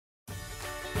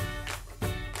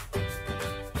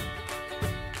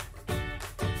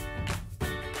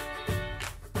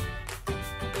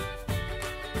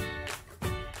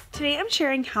Today I'm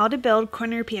sharing how to build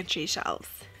corner pantry shelves.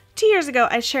 2 years ago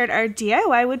I shared our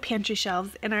DIY wood pantry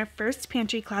shelves in our first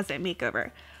pantry closet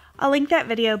makeover. I'll link that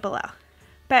video below.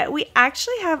 But we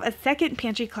actually have a second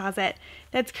pantry closet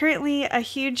that's currently a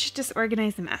huge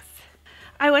disorganized mess.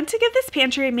 I want to give this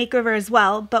pantry a makeover as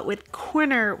well, but with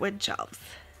corner wood shelves.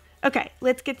 Okay,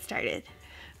 let's get started.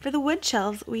 For the wood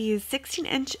shelves, we use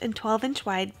 16-inch and 12-inch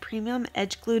wide premium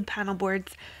edge glued panel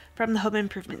boards from the home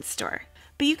improvement store.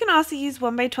 But you can also use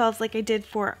 1x12s like I did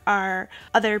for our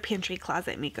other pantry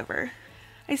closet makeover.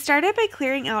 I started by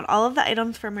clearing out all of the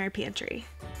items from our pantry.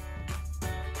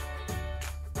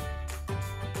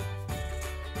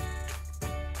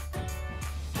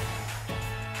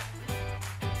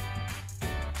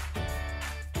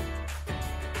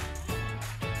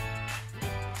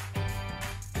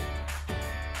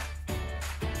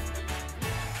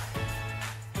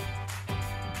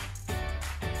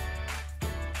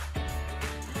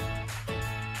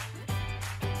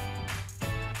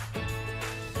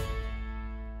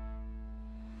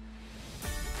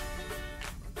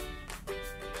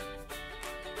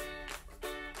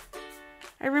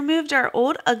 I removed our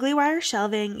old ugly wire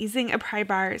shelving using a pry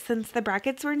bar since the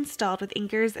brackets were installed with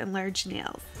anchors and large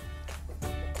nails.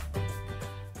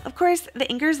 Of course,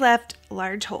 the anchors left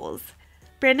large holes.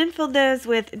 Brandon filled those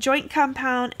with joint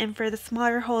compound, and for the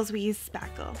smaller holes we used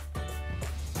spackle.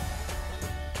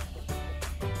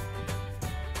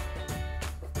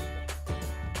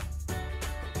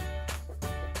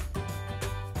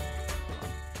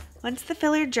 Once the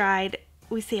filler dried,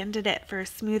 we sanded it for a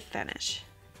smooth finish.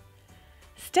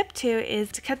 Step 2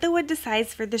 is to cut the wood to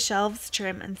size for the shelves,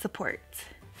 trim, and supports.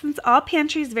 Since all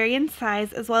pantries vary in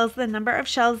size as well as the number of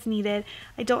shelves needed,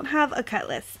 I don't have a cut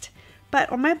list. But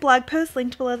on my blog post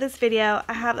linked below this video,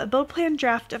 I have a build plan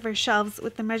draft of our shelves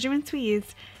with the measurements we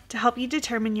used to help you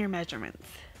determine your measurements.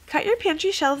 Cut your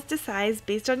pantry shelves to size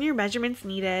based on your measurements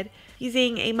needed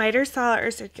using a miter saw or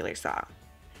circular saw.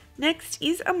 Next,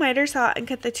 use a miter saw and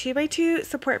cut the 2x2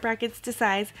 support brackets to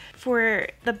size for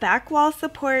the back wall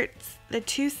supports, the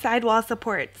 2 side wall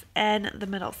supports, and the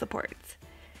middle supports.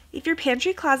 If your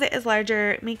pantry closet is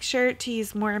larger, make sure to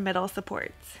use more middle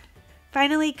supports.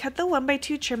 Finally, cut the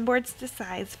 1x2 trim boards to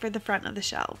size for the front of the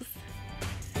shelves.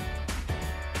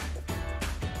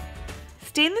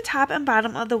 Stain the top and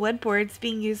bottom of the wood boards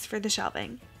being used for the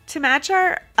shelving. To match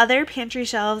our other pantry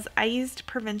shelves, I used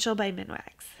Provincial by Minwax.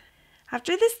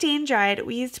 After the stain dried,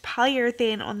 we used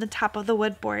polyurethane on the top of the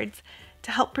wood boards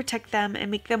to help protect them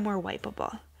and make them more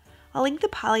wipeable. I'll link the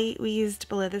poly we used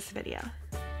below this video.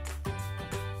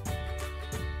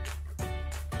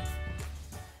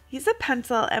 Use a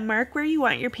pencil and mark where you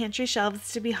want your pantry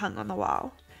shelves to be hung on the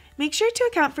wall. Make sure to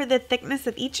account for the thickness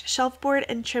of each shelf board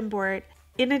and trim board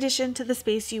in addition to the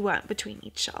space you want between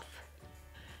each shelf.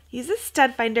 Use a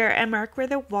stud finder and mark where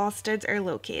the wall studs are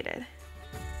located.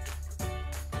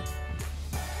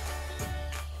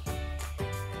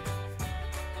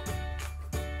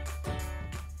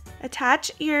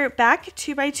 Attach your back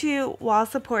 2x2 wall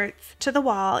supports to the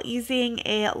wall using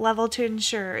a level to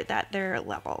ensure that they're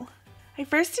level. I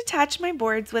first attached my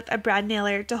boards with a brad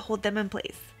nailer to hold them in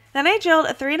place. Then I drilled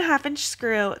a 3.5-inch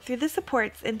screw through the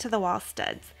supports into the wall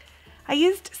studs. I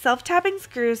used self-tapping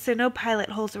screws so no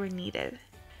pilot holes were needed.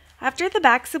 After the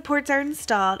back supports are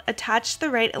installed, attach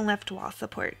the right and left wall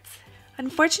supports.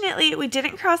 Unfortunately, we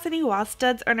didn't cross any wall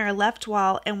studs on our left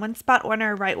wall and one spot on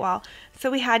our right wall,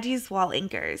 so we had to use wall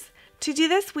anchors. To do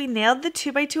this, we nailed the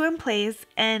 2x2 in place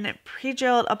and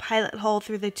pre-drilled a pilot hole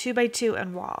through the 2x2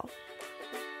 and wall.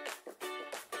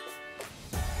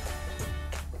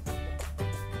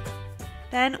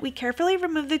 Then we carefully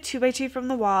removed the 2x2 from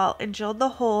the wall and drilled the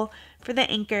hole for the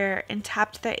anchor and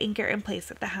tapped the anchor in place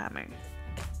with the hammer.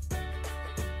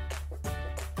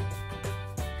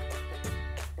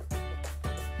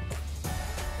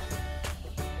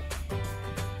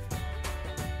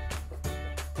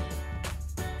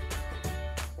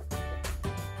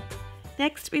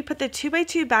 Next, we put the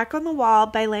 2x2 back on the wall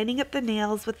by lining up the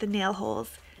nails with the nail holes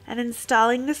and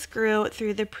installing the screw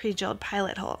through the pre-drilled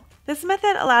pilot hole. This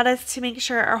method allowed us to make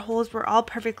sure our holes were all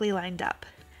perfectly lined up.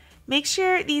 Make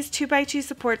sure these 2x2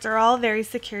 supports are all very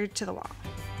secured to the wall.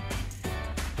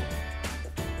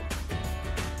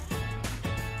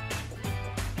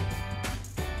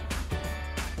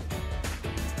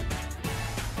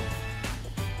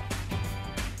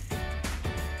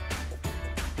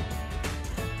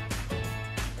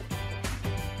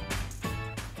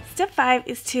 Step 5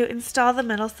 is to install the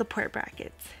middle support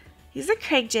brackets. Use a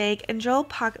Craig jig and drill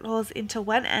pocket holes into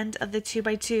one end of the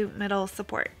 2x2 middle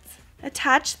supports.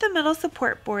 Attach the middle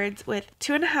support boards with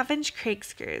 2.5-inch Craig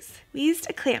screws. We used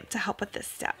a clamp to help with this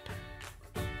step.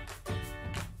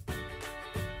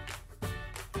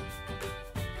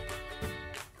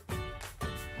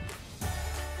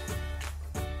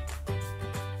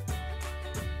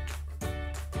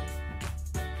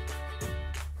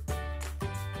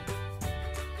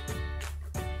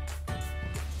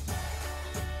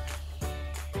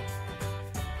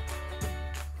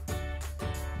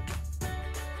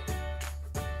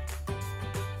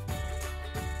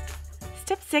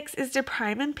 6 is to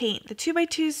prime and paint the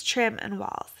 2x2s, trim, and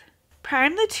walls.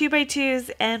 Prime the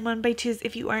 2x2s and 1x2s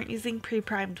if you aren't using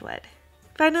pre-primed wood.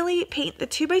 Finally, paint the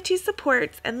 2x2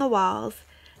 supports and the walls,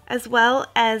 as well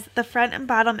as the front and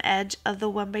bottom edge of the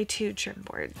 1x2 trim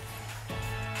boards.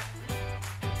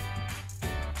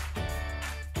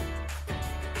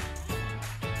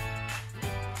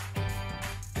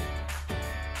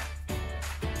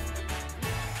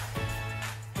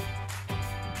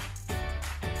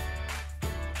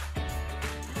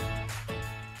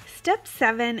 Step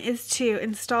 7 is to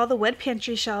install the wood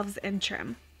pantry shelves and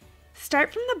trim.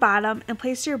 Start from the bottom and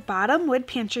place your bottom wood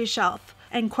pantry shelf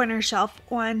and corner shelf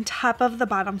on top of the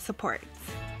bottom supports.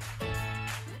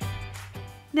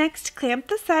 Next, clamp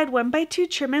the side 1x2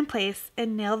 trim in place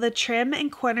and nail the trim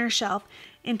and corner shelf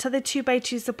into the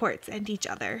 2x2 supports and each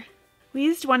other. We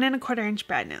used 1 1/4 inch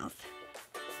brad nails.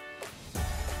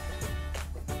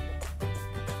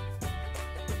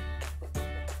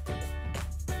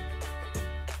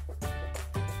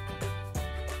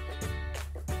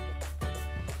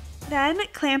 Then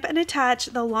clamp and attach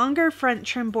the longer front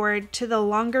trim board to the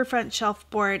longer front shelf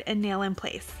board and nail in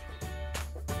place.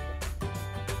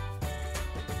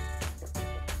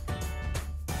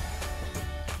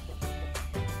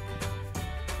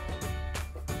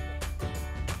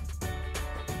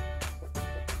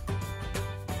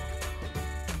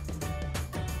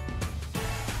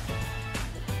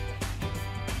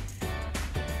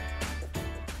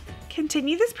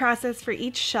 Continue this process for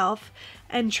each shelf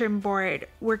and trim board,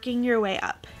 working your way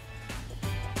up.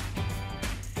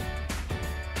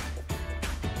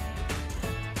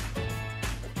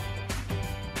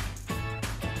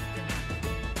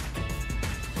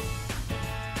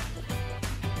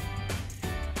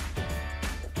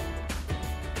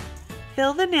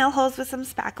 Fill the nail holes with some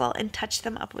spackle and touch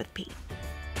them up with paint.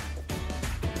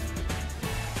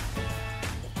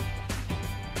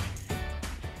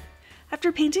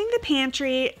 After painting the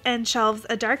pantry and shelves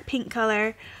a dark pink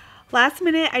color, last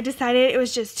minute I decided it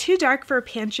was just too dark for a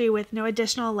pantry with no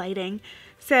additional lighting,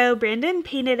 so Brandon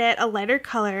painted it a lighter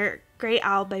color, Gray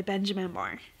Owl by Benjamin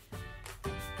Moore.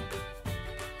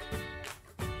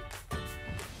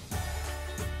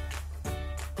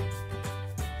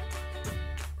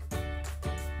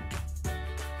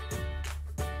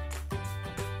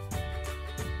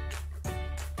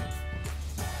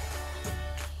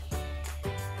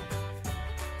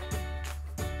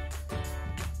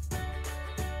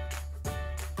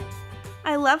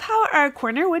 I love how our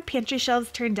corner wood pantry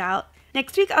shelves turned out.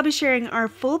 Next week I'll be sharing our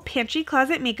full pantry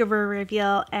closet makeover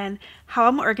reveal and how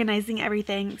I'm organizing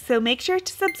everything, so make sure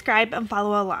to subscribe and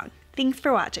follow along. Thanks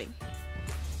for watching.